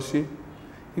kan lọ ṣe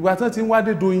ìgbà tán ti ń wá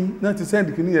ADEDOYIN náà ti send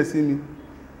kìíní yẹn sí mi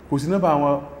kò sí nọ́mbà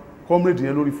àwọn comrade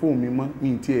yẹn lórí fóònù mi mọ́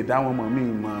mi ti ẹ̀dá wọn mọ̀ mi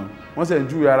mọ̀ wọ́n sẹ̀ ń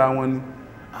júwe ara wọn ni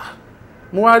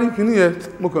mo wá rí kìíní yẹn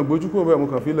mo kàn gbójú kúrò bẹ́ẹ̀ mo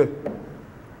kàn fílẹ̀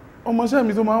ọmọọṣẹ́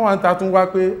mi tó máa ń wà ń ta tún wá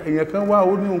pé èèyàn kan wá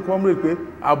ó ní òun comrade pé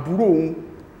àbúrò òun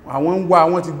àwọn ń wá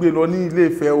àwọn ti gbé lọ ní ilé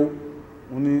Ifẹ̀ o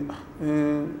mo ní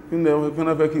kí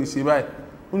wọ́n fẹ́ kí n ṣe báyìí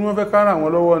ó ní wọ́n fẹ́ kára àwọn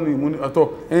lọ́wọ́ ni mo ní ọ̀tọ̀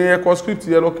ẹ̀yìn ẹ̀kọ́ script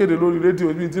yẹn lọ kéde lórí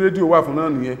rédíò bí tí rédíò wà fún náà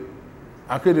nìyẹn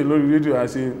akéde lórí rédíò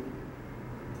àṣe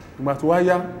ìgbà tó wá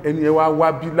yá ẹni ẹ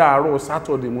wá bí láàárọ̀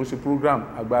Saturday mo ṣe program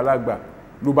àgbàlagbà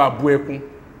ló bá bú ẹkún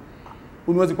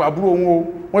ó ní wọ́n ti pa àbúrò òun o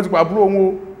wọ́n ti pa àbúrò òun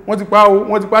o wọ́n ti pa o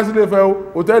wọ́n ti pa sílé Ifẹ̀ o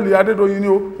hòtẹ́ẹ̀lì ADEDOYIN ni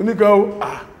o nìkan o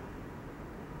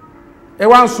ẹ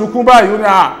wá ń sunkún báyìí ó ní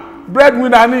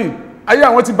breadwinner ní ayé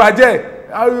àwọn ti bàjẹ́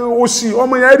òṣì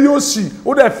ọmọ yẹn rí òṣì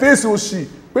ó dẹ̀ fèsì òṣì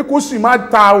pé kó sì má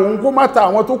ta òun kó má ta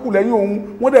àwọn tó kù lẹ́yìn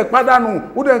òun wọ́n dẹ̀ pàdánù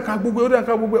ó dẹ̀ ka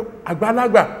gbogbo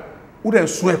àgbàlagbà ó dẹ̀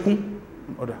sun ẹkún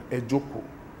ọ̀dà ẹ jókòó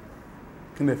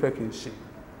kí ni ẹ fẹ́ kí n ṣe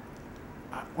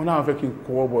wọ́n náà fẹ́ kí n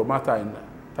kọ́wọ́ bọ̀ mátà ìnà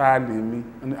tá a lè mi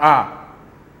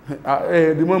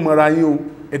ẹ̀ẹ́dì mọ́ mọ́ra yín o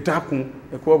ẹ dákun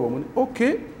ẹ kọ́wọ́ bọ̀ mọ́ ní ok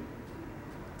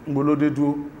ń bolódé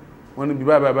dúró wọ́n ní bí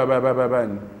báyìí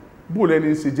ni bó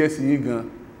lẹ́ni ṣe jẹ́ sí yín gan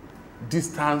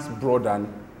distance brother ni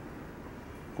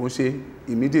kò ṣe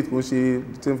immediate kò ṣe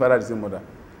same father the same mother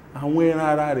àwọn ẹran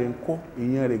ara rẹ̀ ń kọ́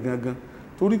èèyàn rẹ̀ gangan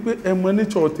torí pé ẹ mọ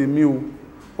nature tèmi o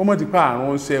ó mọ̀ ti pa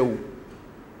àrùn ọ̀sẹ̀ o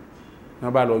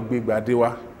wọ́n bá lọ gbé Gbadé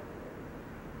wá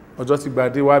ọjọ́ tí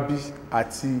Gbadé wá bí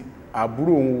àti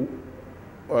àbúrò òun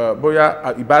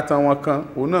bóyá ìbátan wọn kan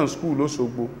òun náà school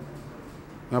l'Óṣogbo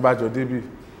wọ́n bá jọ débi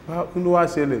kí ló wá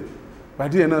ṣẹlẹ̀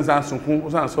Gbadé yẹn náà sá sunkún ó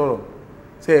sá sọ̀rọ̀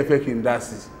ṣé ẹ fẹ́ kí n dá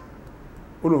sí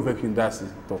ó lóun fẹ́ kí n dá sí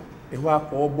tọ̀ ẹ wá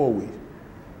kọ́ bọ̀wé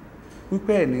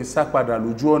wípé ẹ̀ ní sá padà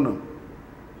lójú ọ̀nà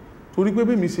torí pé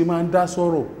bí mi ṣe máa ń dá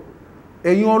sọ̀rọ̀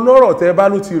ẹ̀yin ọlọ́rọ̀ tẹ́ bá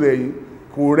ló ti rẹ̀ yín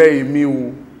kò rẹ̀ èmi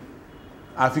o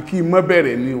àfi kí n mọ́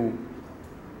bẹ̀rẹ̀ ni o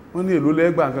wọ́n ní èlò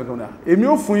lẹ́gbàá kankan náà èmi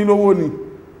ò fún yín lówó ni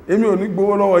èmi ò ní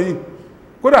gbowó lọ́wọ́ yìí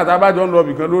kódà tá a bá jọ ń lọ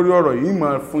bìkan lórí ọ̀rọ̀ yìí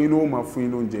máa fún yín lówó máa fún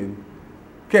yín lóúnjẹ ni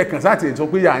kẹ́ẹ̀kan sáti ẹ̀ sọ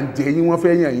pé yà ń jẹ yín wọ́n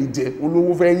fẹ́ yàn yín jẹ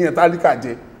olówó fẹ́ yàn tálíkà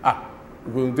jẹ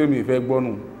ìgbòho tèmi ìfẹ́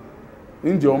gbọ́nù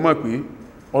ǹjẹ́ ọmọ pé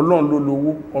Ọlọ́run ló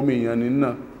lówó ọmọ èèyàn ní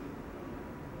náà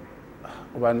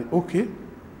ọba ni ok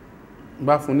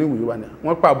bá fún ní ìwé wà ní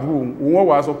wọ́n pàbúrò òun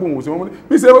wà sọ pé òun sí wọ́n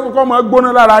bí ṣe kọ́kọ́ máa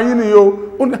gbóná lára yín ni o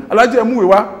alájẹ́ ẹ̀mú ìwé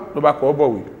wá ló bá kọ́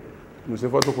bọ̀wé mo ṣe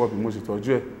photocopy mo sì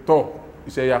tọ́jú ẹ̀ tọ́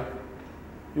iṣẹ́ ya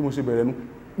bí mo ṣe bẹ̀rẹ̀ nú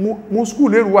mo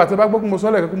skúl lérù wà tẹ́ bá gbọ́ pé mo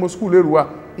sọ́lẹ̀ kẹ́kọ́ mo skúl lérù wà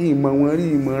ìmọ̀ wọn rí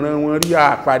ìmọ̀ràn wọn rí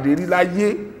àpàdé rí láyé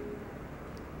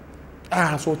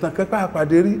àsọ̀tàn kẹ́pẹ́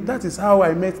àpàdé rí. That is how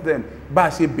I met them. Bá a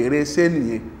ṣe bẹ̀rẹ̀ iṣẹ́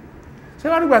nìyẹn. Ṣé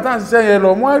wá nígbà tá à ń ṣiṣẹ́ yẹn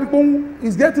lọ, wọ́n á rí pé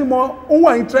it's getting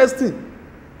more interesting.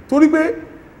 Torí pé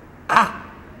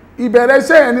ìbẹ̀rẹ̀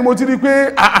iṣẹ́ yẹn ni mo ti rí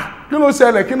pé kí ló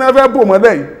ṣẹlẹ̀ kí náà fẹ́ bò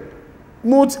mọ́lẹ̀ yìí.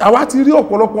 Àwa ti rí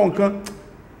ọ̀pọ̀lọpọ̀ nǹkan.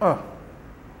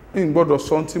 N gbọ́dọ̀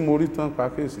sọ tí mo rí tán pa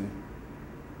kéèsì.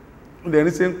 Ilẹ̀ ní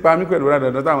ṣe ń pa mí pẹ̀lú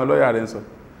dandan táwọn lọ́ọ̀yà rẹ̀ ń sọ.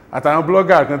 Àtàwọn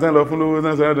blogger kan tán lọ fún lówó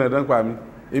tán sọ dandan pa mí.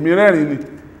 Èmi rẹ́rìn ni.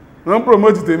 Wọ́n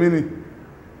promote tèmi ni.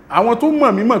 Àwọn tó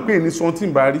mọ̀ mí mọ̀ pé ní sọ tí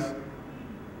ń bá rí.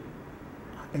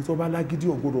 Ẹni tó bá lágídí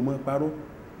ò gbọ́dọ̀ mọ́ parọ́.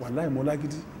 Wàláhì mo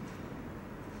lágídí.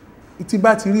 Tí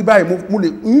bá ti rí báyìí mo lè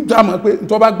ń dámọ̀ pé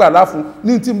tó bá gbà láfún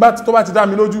ní tí tó bá ti dá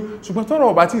mi lójú. Ṣùgbọ́n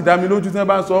tọ́rọ̀ ọ̀bá tí dá mi lójú tí wọ́n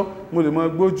bá ń sọ mo lè mọ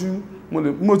gbójú.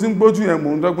 Mo ti ń gbójú yẹn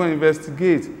mo ń dọ́gbọ́n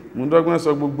investigate mo ń dọ́gbọ́n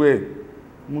sọ gbogbo ẹ̀.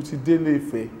 Mo ti délé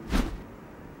Ifẹ̀.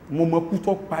 Mo mọ kú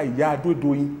tó pa ìyá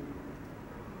Adédoyin.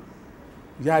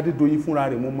 Ìyá Adédoyin fúnra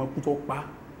rẹ̀ mo mọ kú tó pa.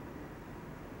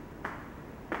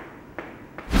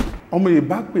 Ọmọ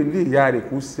ìbá pèlé ìyá rẹ̀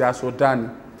kó sí aṣọ dání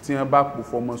tí wọ́n bá pò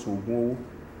fọmọ sògùn owó.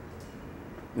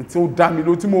 Tí ó dá mi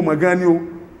ló tí mo mọ̀ gan ni o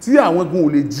tí àwọn gan ò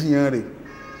lè jiyàn rẹ̀.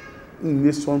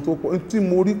 Ìyẹn sọ tó pọ̀ tí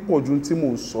mo rí pọ̀ ju tí mo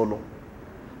ń sọ lọ.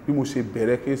 Bí mo ṣe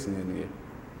bẹ̀rẹ̀ kéèsì yẹn nìyẹn.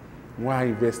 Wọ́n á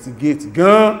investigate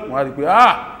gan. Wọ́n á rí pé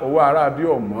ọwọ́ ara bí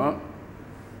ọmọ.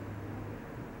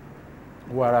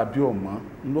 Ọwọ́ ara bí ọmọ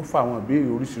ló fà àwọn ìbéèrè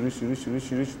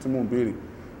oríṣiríṣi tí mo ń béèrè.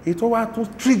 Ètò wa tó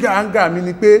trigger anger mi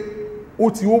ni pé ó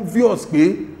ti obvious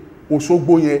pé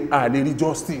Òṣogbo yẹn a lè rí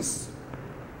justice.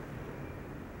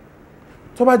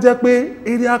 Tó bá jẹ́ pé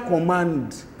area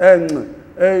command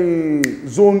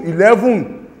zone 11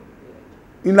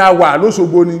 ìlà wà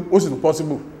lóṣogbo ni ó sì tún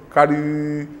possible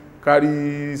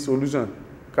carry solution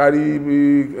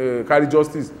carry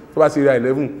justice tó bá ṣe area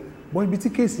 11 bọ́n ibi tí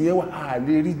kéèsì yẹn wà a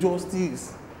lè rí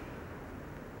justice.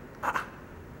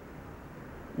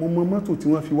 Mo mọ mọ́tò tí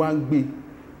wọ́n fi wá ń gbé,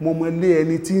 mo mọ lé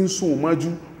ẹni tí ń sùn mọ́jú,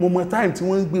 mo mọ time tí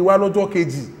wọ́n ń gbé wá lọ́jọ́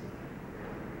kejì.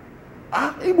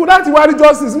 Ibo láti wá rí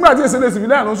justice nígbà tí ìṣẹ̀lẹ̀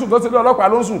civilian ló ń sùn tó ṣẹlẹ̀ ọlọ́pàá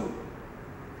ló ń sùn.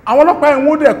 Àwọn ọlọ́pàá yẹn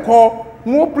wọ́n dẹ̀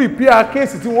wọ́n prepare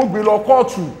kéèsì tí wọ́n gbé lọ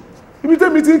kóòtù. Ibi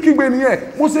tẹ́mi ti ń kígbe nìyẹn,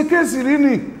 mo ṣe kéèsì rí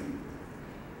ni.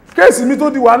 Kéèsì mi tó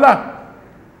di wàhálà.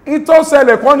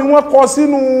 Ìtọ́sẹ̀lẹ̀ kọ́ ni wọ́n kọ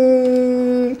sínú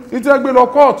ìtẹ́gbé lọ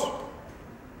kóòtù.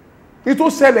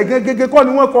 Ìtọ́sẹ̀lẹ̀ gẹ́gẹ́gẹ́ kọ́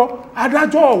ni wọ́n kọ.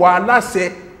 Adájọ́ wà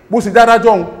láṣẹ bó ṣe dádájọ́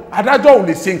òun. Adájọ́ ò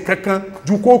lè ṣe nǹkan kan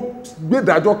ju kó gbé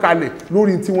ìdájọ́ kalẹ̀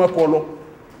lórí tí wọ́n kọ lọ.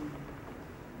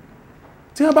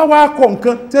 Tí wọ́n bá wá kọ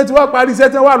nǹkan, tí wọ́n ti wá parí iṣẹ́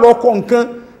tí wọ́n wá lọ kọ nǹkan,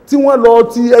 tí wọ́n lọ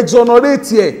ti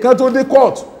exonerate ẹ̀ kan tó dé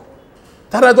court.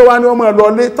 Tádájọ́ wá ní ọmọ ẹ̀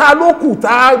lọlé, ta ló kù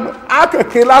tá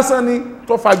akẹ̀kẹ́ lásán ni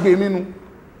tó fagbé nínú.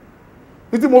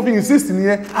 Ní tí mo fi insist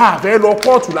nìyẹn, àfẹ́ lọ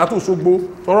kóòtù látòṣogbo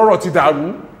tọrọrọ̀ ti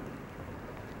dàrú.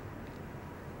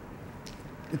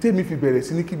 Ìtẹ́ mi fi bẹ̀rẹ̀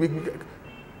sí ní kígbe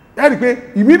yàrí pé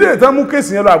immediate tán mú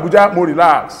kéèsì yẹn lọ Àbújá mo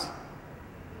relax.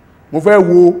 Mo fẹ́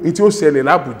wo ní tí ó ṣẹlẹ̀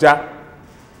l'Àbújá.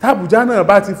 T'Àbújá náà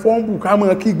bá ti fọ́nbù ká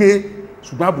mọ́ kígbe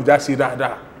ṣùgbọ́n Àbújá ṣe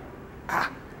dáadáa.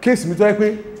 Kéèsì mi tó yẹ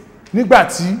pé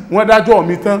nígbàtí wọ́n dájọ́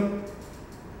mi tán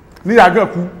ní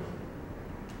Àgànkú,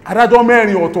 adájọ́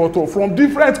 4 ọ̀tọ̀ọ̀tọ̀ from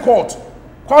different court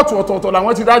ọ̀tọ̀ọ̀tọ̀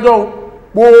làwọn ti dájọ́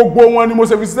gbogbo wọn ni mo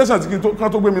ṣe visitation tí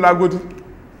kan tó gbé mi lágódí.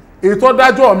 Ètò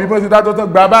dájọ́ mi bọ́n ti dájọ́ tán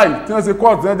gbà báyìí tí wọ́n ṣe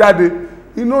court tán jáde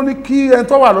iná ní kí ẹni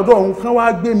tó wà lọ́dọ̀ òun kán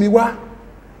wá gbé mi wá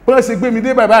bọ́n ṣe gbé mi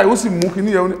dé báyìí ó sì mú kí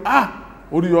ní ẹ̀ ó ní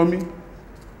Oriyomi,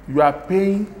 you are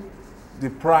paying the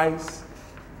price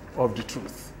of the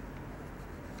truth.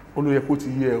 Ó ló yẹ kó ti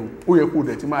yẹ ó yẹ kó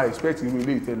dẹ̀ tí máa expect irú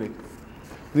ilé ìtẹ́lẹ̀.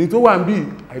 Ní tó wà ń bí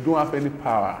I don't have any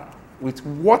power with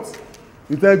what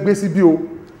ìtẹ́ gbé sí bí o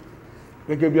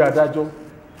gẹ́gẹ́ bí adájọ́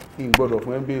ń gbọ́dọ̀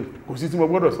fún ẹgbẹ́ kò sí tí mo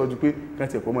gbọ́dọ̀ sọ ju pé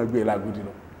kẹ́ntì ẹ̀kọ́ mọ́ ẹgbẹ́ lágúdí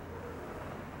lọ.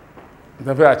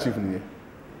 Ìtẹ́ fẹ́ achieve nìyẹn.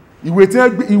 Ìwé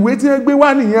tí wọ́n gbé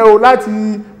wá nìyẹn o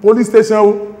láti police station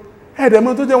o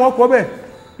ẹ̀ẹ́dẹ̀mọ́ tó jẹ́ wọ́n kọ́ bẹ́ẹ̀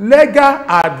legal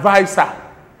adviser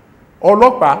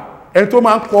ọlọ́pàá ẹni tó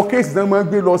máa ń kọ kéèsì náà máa ń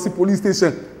gbé lọ sí police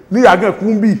station ní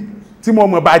Àgànkú bí tí mo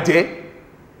mọ̀ bàjẹ́.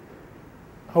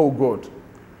 Oh God,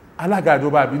 alága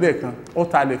ìjọba àbílẹ̀ kan ó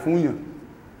talẹ̀ fún yàn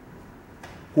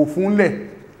kò fúnlẹ̀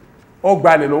ó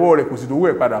gbalẹ̀ lọ́wọ́ rẹ̀ kò sì dówó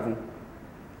ẹ̀ padà fún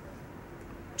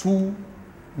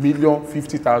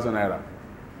 2,050,000 naira.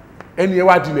 Ẹni ẹ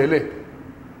wá dilẹ̀lẹ̀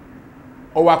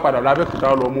ó wá padà lábẹ́kúta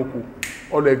ọlọ́mọ́kú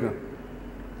ọlẹ́gàn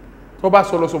tó bá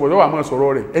sọ lọ sọ̀bọ̀ yọ́ wà mọ́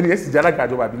sọ̀rọ̀ rẹ̀ ẹni ẹ sì jẹ́ alága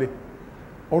ìjọba àbílẹ̀.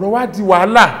 Ọ̀rọ̀ wá di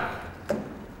wàhálà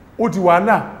ó di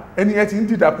wàhálà ẹni ẹ ti ń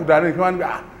dìdàkudà rẹ̀ kí wọ́n ní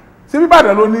ṣé bí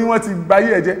Ìbàdàn ló ní wọ́n ti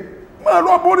báyé ẹ̀jẹ̀ mọ́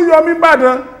lọ Oriyomi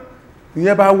Ìbàdàn.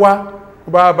 Ìyẹn bá wá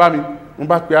ó bá bá mi wọ́n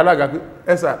bá pe alága pé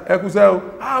ẹ̀sà ẹkùsẹ́ o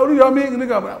Oriyomi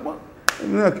nígbà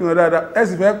náà kí wọ́n dáadáa ẹ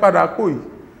sì fẹ́ padà kó yìí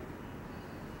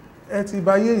ẹ ti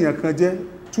bá yé èèyàn kan jẹ́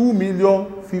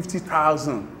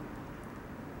 2,050,000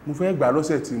 mo fẹ́ gbà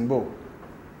lọ́sẹ̀ tí ń bọ̀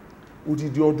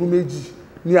odidi ọdún méjì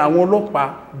ni àwọn ọlọ́pàá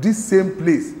this same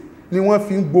place ni wọ́n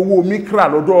fi ń gbowó mikra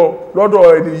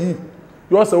lọ́dọ̀ ẹni yìí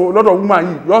yóò sanwó lọ́dọ̀ woman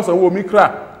yìí yóò sanwó mikra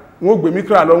wọ́n gbé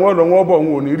mikra lọ wọ́n bọ̀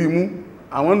wọn ò ní rí mú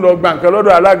àwọn ń lọ gba nǹkan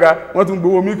lọ́dọ̀ alága wọ́n tún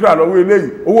gbowó mikra lọ́wọ́ eléyìí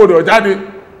owó rẹ̀ jáde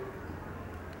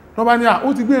wọ́n bá ní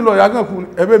ó ti gbé lọ yàgàn fún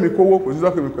ẹbẹ́ mi kówó kò sí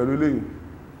sọ́kè mi pẹ̀lú eléyìí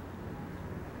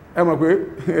ẹ mọ̀ pé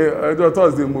ọjọ́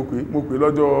Thursday mo pè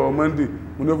lọ́jọ́ Monday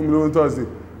mo ní fún mi lọ́wọ́ Thursday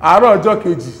àárọ̀ ọjọ́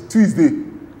kejì Tuesday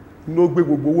ló gbé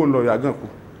gbogbo owó lọ yàgàn kù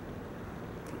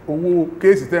owó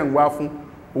kéèsì tẹ́ ń wá fún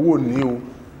owó ní o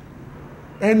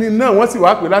ẹni náà wọ́n sì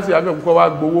wá pè láti yàgàn kù kọ́ wá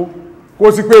gbowó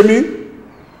kò sì pè mí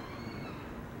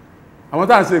àwọn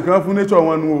tá à ń ṣe nǹkan fún nature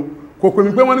wọn nu o kò pè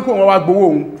mí pé wọ́n ní kó wọ́n wá gbowó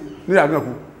òun ní yàgàn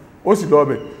kù ó sì lọ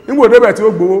ọbẹ̀ nígbò débẹ̀ tí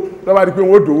ó gbowó lọ́ba di pé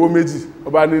wọ́n dòwó méjì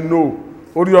ọba ní no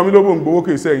Oriyomi ló bò ń gbowó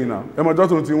kèsì ẹ̀yìn náà ẹmọjọ́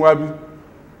tó ti ń wá bí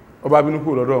ọba bínú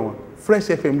kúrò lọ́dọ̀ wọn Fresh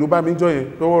FM ló bá mi jọ yẹn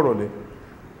lọ́wọ́ rọ̀lẹ́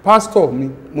pásítọ̀ mi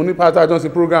mo ní pásítọ̀ àjọṣe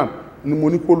program ni mo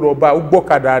ní kó lọ bá ó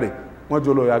gbọ́kadà rẹ̀ wọ́n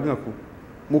jọ lọ yàgàn kù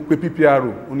mo pe PPR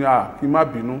ó ní kí n má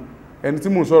bínú ẹni tí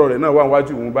mò ń sọ̀rọ̀ rẹ̀ náà wà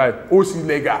níwájú òun báyìí ó sì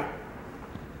lẹ́gà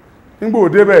nígbò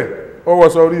débẹ̀ ọwọ́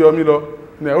sọ Oriyomi lọ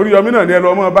Oriyomi náà ní ẹlọ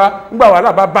ọmọ bá nígbà wà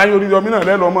lábá báyìí Oriyomi náà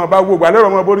lẹ́lọ ọmọ bá gbogbo alẹ́rọ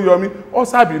ọmọ bó Oriyomi ọ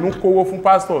sàbínú kówó fún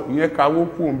pásítọ̀ ìyẹn kawó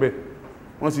kú ń bẹ̀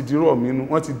wọ́n ti di rọ̀ mí inú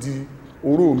wọ́n ti di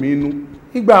oró mi inú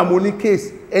nígbà mo ní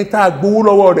kéèsì ẹni tá a gbowó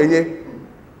lọ́wọ́ rẹ̀ yẹn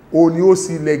o ní ó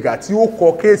sì lẹ́gà tí ó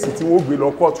kọ kéèsì tí wọ́n gbé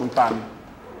lọ kóòtù ta ni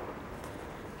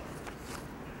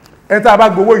ẹni tá a bá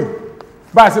gbowó yìí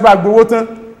bá a ṣe bá gbowó tán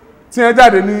tí wọ́n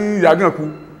jáde ní yàgàn kú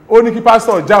ó ní kí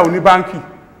pásítọ̀ já òní báńkì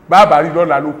bá bá rí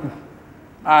lọ́la ló kù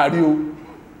àárí o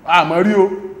àmọ́ rí o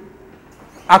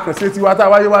akànṣe tí wá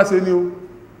táwáyé wá ṣe ní o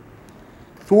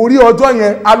torí ọjọ́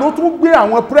yẹn a ló tún gbé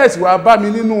àwọn press wá bá mi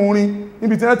nínú orin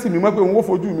níbi tí wọ́n tì mí mọ́ pé òun ó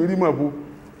fojú mi rí mọ̀ bó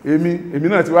èmi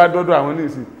náà ti wá dọ́dọ̀ àwọn ní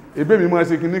ìsìn ebé mi máa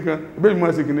ṣe kìnní kan ebé mi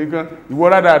máa ṣe kìnní kan ìwọ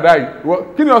rádáadáa yìí ìwọ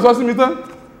kí ni ọ̀sọ́ sí mi tán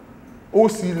ó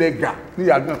sì lẹ́gà ní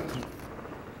yàgàn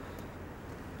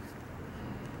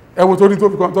ẹwọ torí tó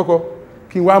fi kan tọ́kọ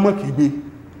kí n wá mọ́ kì í gbé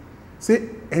ṣé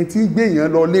ẹni tí ń gbé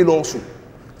èèyàn lọ lé lọ sùn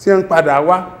tí ń padà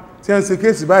wá tí ń ṣe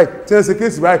kéèsì báyìí tí ń ṣe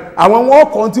kéèsì báyìí àwọn wọn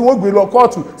kàn tí wọ́n gbé lọ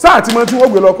kóòtù sáà tí wọ́n tí wọ́n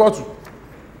gbé lọ kóòtù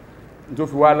tó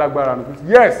fi wá lágbára nù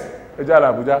yes ẹjá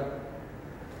làbújá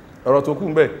ọ̀rọ̀ tó kù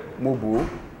ń bẹ̀ mo bò ó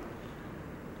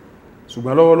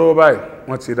ṣùgbọ́n lọ́wọ́lọ́wọ́ báyìí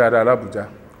wọ́n ti dáadáa lábújá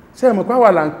ṣé ẹ mọ̀ pé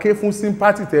àwa là ń ké fún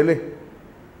sympathy tẹ́lẹ̀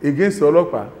against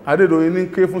ọlọ́pàá Adédoyin ní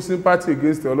ké fún sympathy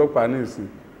against ọlọ́pàá ní ìsìn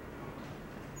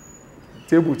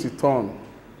table ti turn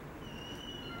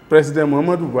President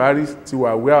Muhammadu Buhari ti wà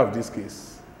aware of this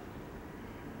case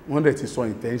wọ́n dẹ̀ ti sọ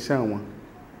intention wọn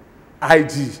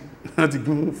IG wọ́n ti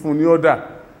fún ní order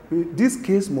this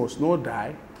case must not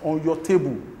die on your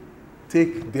table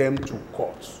take them to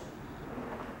court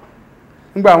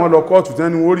nígbà àwọn lọ kóòtù tí wọ́n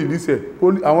ní wọ́n release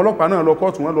àwọn ọlọ́pàá náà lọ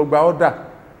kóòtù wọ́n lọ gba order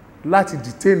láti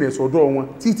detain ẹ̀ sọ́dọ̀ wọn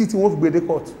títí tí wọ́n fi gbé dé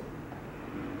court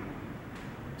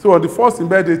so on the first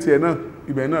birthday tiẹ̀ náà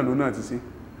ibẹ̀ náà ló náà ti sí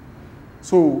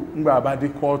so ngbà bá dé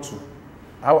kóòtù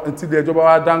tí ilé ẹjọ́ bá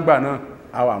wá dáńgbà náà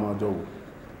àwọn àmọ́ ọjọ́ wò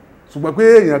ṣùgbọ́n pé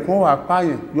èèyàn kan wà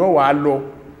pààyàn yóò wà lọ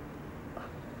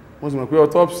wọ́n sì mọ̀ pé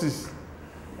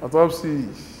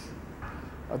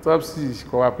autopsy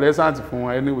kò wà pleasant fún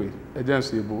wọn anyway ẹjẹ́ ń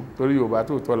ṣe èbó torí Yorùbá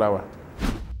tó tọ́ la wà.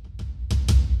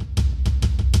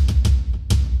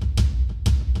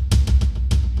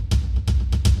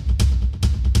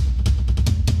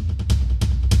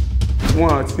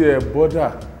 wọ́n àti ẹ̀ bọ́dà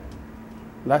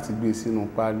láti gbé sínú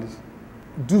páálí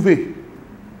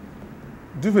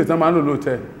duvet tán máa ń lò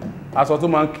lóòtẹ́ aṣọ tó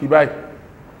máa ń kí báyìí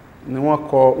ni wọ́n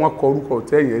kọ orúkọ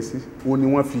òtẹ́ yẹn sí wọn ni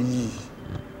wọ́n fi yí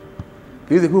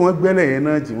kìí ṣe pé wọ́n gbẹ́lẹ̀ yẹn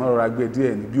náà jì wọ́n rọra gbé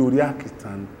díẹ̀ ní bí orí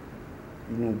àkìtàn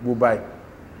inú gbó báyìí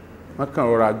wọ́n kàn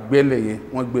rọra gbẹ́lẹ̀ yẹn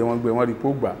wọ́n rí pó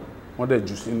gbà wọ́n dẹ̀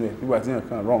jù sínú ẹ̀ nígbà tí yẹn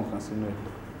kàn rọ̀ nǹkan sínú ẹ̀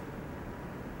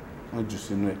wọ́n jù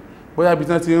sínú ẹ̀ bóyá bí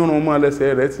tán ti ń rún mọ́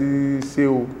lẹ́sẹ̀ rẹ̀ ti ṣe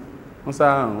o wọ́n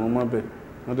sáà rún mọ́ bẹ̀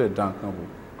wọ́n dẹ̀ dá nǹkan bò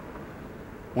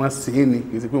wọ́n ṣe é ni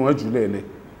kìí ṣe pé wọ́n jù lẹ́ẹ̀lẹ́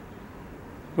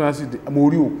mo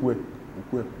rí òkú ẹ̀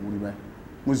mo rí báyìí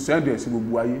mo sì sẹ́ndì ẹ̀ sí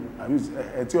gbogbo ayé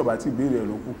ẹ̀ tí ọba ti béèrè ẹ̀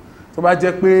lókù tó bá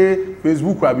jẹ́ pé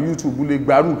Facebook àbí YouTube lè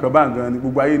gbárù nǹkan bá nǹkan ní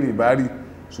gbogbo ayé ní ìbárí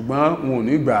ṣùgbọ́n wọn ò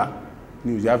ní gbà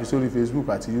ní òjá fi sórí Facebook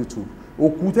àti YouTube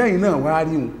òkú tẹ́yìn náà wá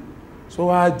rí wọn sọ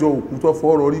wá jọ òkú tó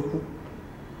fọ́rọ̀ rí kú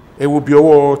ẹ wo bí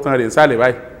ọwọ́ tán rẹ̀ sálẹ̀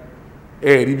báyìí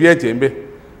ẹ rí bí ẹ̀jẹ̀ ń bẹ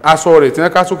aṣọ rẹ̀ tí wọ́n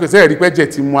ká sókè sẹ́ẹ̀rí pẹ́jẹ̀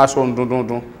ti mú aṣọ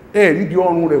dundundun ẹ rí bí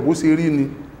ọrùn rẹ̀ bó ṣe rí ni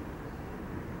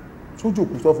sójú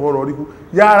òkú tó fọ́rọ̀ rí kú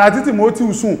yàrá títí mo ti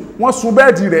sùn wọ́n sun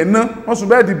bẹ́ẹ̀dì rẹ̀ ná wọ́n sun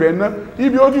bẹ́ẹ̀dì bẹ̀ ná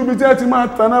ibi ojú ibi tí wọ́n ti máa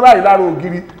taná báyìí lára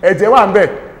ògiri ẹ̀jẹ̀ wà ń bẹ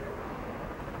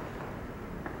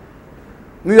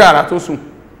ní yàrá tó sùn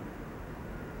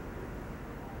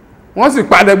wọ́n sì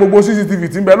palẹ̀ gbogbo CCTV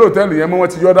tí ń bẹ lóòtẹ́ẹ̀lì yẹn mọ́ wọ́n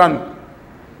ti yọ́ dànù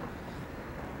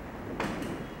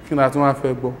kí ni a tún wá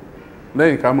fẹ́ gbọ́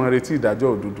lẹ́yìn ká mọ́ retí ìdájọ́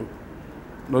òdodo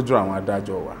lọ́jọ́ àwọn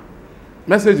adájọ́ wa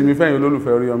mẹ́sẹ̀jì mi fẹ́yìn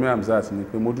olólùfẹ́ Oriyomi Hamzat ni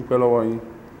pé mo dúpẹ́ lọ́wọ́ yín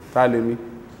tá lè mí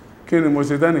kí ni mo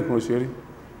ṣe tẹ́nìkan ṣe rí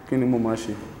kí ni mo máa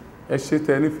ṣe ẹ ṣé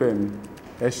tẹ́ nífẹ̀ẹ́ mi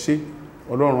ẹ ṣé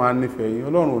ọlọ́run á nífẹ̀ẹ́ yín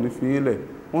ọlọ́run ò ní fi yín lẹ̀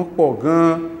wọ́n pọ̀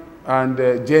gan-an and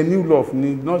genuine love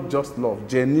ni not just love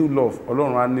genuine love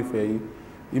ọlọ́run á nífẹ̀ẹ́ yín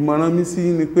ìmọ̀ràn mi sí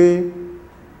yín ni pé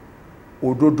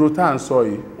òdodo tá à ń sọ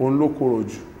yìí òun ló korò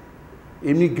jù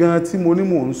èmi gan tí mo ní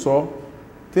mò ń sọ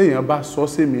téèyàn bá sọ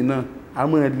sèmi náà a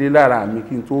máa lé lára mi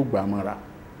kí n tó gbà mọ́ra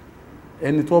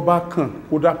ẹni tó bá kàn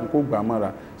kó dàpọ̀ kó gbà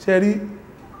mọ́ra ṣe rí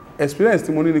experience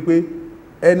tí mo ní ni pé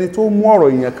ẹni tó mú ọ̀rọ̀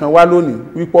èèyàn kan wá lónìí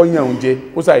wípọ́ yàn ń jẹ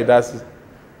ó ṣàìdá sí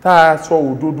tá a sọ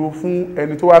òdodo fún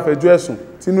ẹni tó wá fẹjọ́ ẹ̀sùn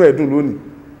tínú ẹ̀dùn lónìí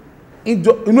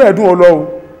inú ẹ̀dùn ọlọ́run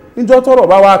níjọ́ tọ́rọ̀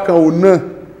bá wá kan òun náà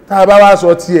tá a bá wá sọ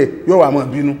tiẹ̀ yóò wá mọ̀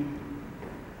bínú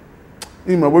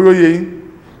ìmọ̀ bóyá yé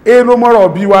yín ló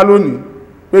mọ́rọ̀ bí wá lónìí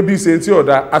pé bí ṣe tí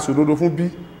ọ̀dà aṣòdodo fún bí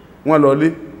wọ́n lọlé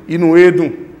inú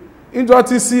dùn níjọ́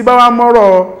tí sí bá wá mọ́rọ̀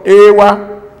wá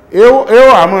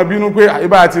ó àmọ́ bínú pé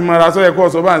ìbá àti mọ́ra sọ́yẹ kọ́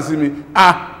sọ bá ń sí mi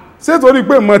ṣé torí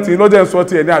pé mọ́ tí lọ́jẹ́ sọ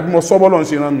ti ẹ̀ ní àbí mọ́ sọ́bọ́lọ́ ń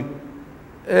ṣe rán mi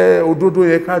òdodo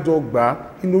yẹ kájọ gbà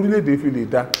inú orílẹ̀-èdè fi lè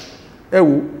dá ẹ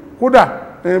wò kódà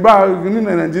bá ní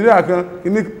Nàìjíríà kan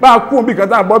ní bá kú òbí kan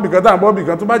táà bọ́bì kan táà bọ́bì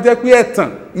kan tó bá jẹ́ pé ẹ̀tàn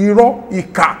irọ́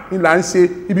ìkà ni là ń ṣe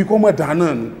ibi kọ́ mọ̀ dá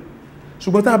náà ni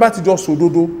ṣùgbọ́n tá a bá ti jọ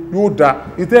sòdodo yóò dá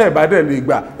ìtẹ́ ẹ̀bá dẹ̀ lè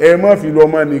gbà ẹ má fi lọ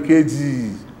ọmọ nìkejì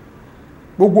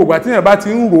gbogbo ìgbà tí èèyàn bá ti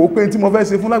ń rò ó pé tí mo fẹ́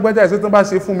ṣe fún lágbájá ìṣẹ́ tó bá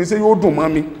ṣe fún mi ṣé yóò dùn mọ́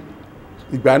mi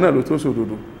ìgbà náà ló tó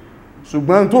sòdodo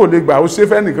ṣùgbọ́n tó lè gbà ó ṣe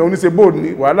fẹ́ nìkan oníṣe bóòdù ní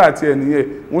wàhálà àti ẹ̀ nìyẹn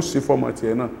wọ́n ṣe fọmọ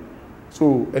tiẹ̀ náà so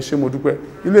ẹ ṣé mo dúpẹ́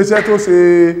iléeṣẹ́ tó ṣe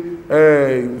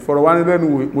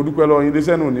ìfọ̀rọ̀wánilẹ́nuwò mo dúpẹ́ lọ́wọ́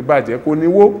iléeṣẹ́ náà ò ní bàjẹ́ kò ní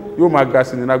wó yóò máa ga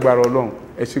sí ní lágbára Ọlọ́run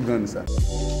ẹ ṣé gan ni sà.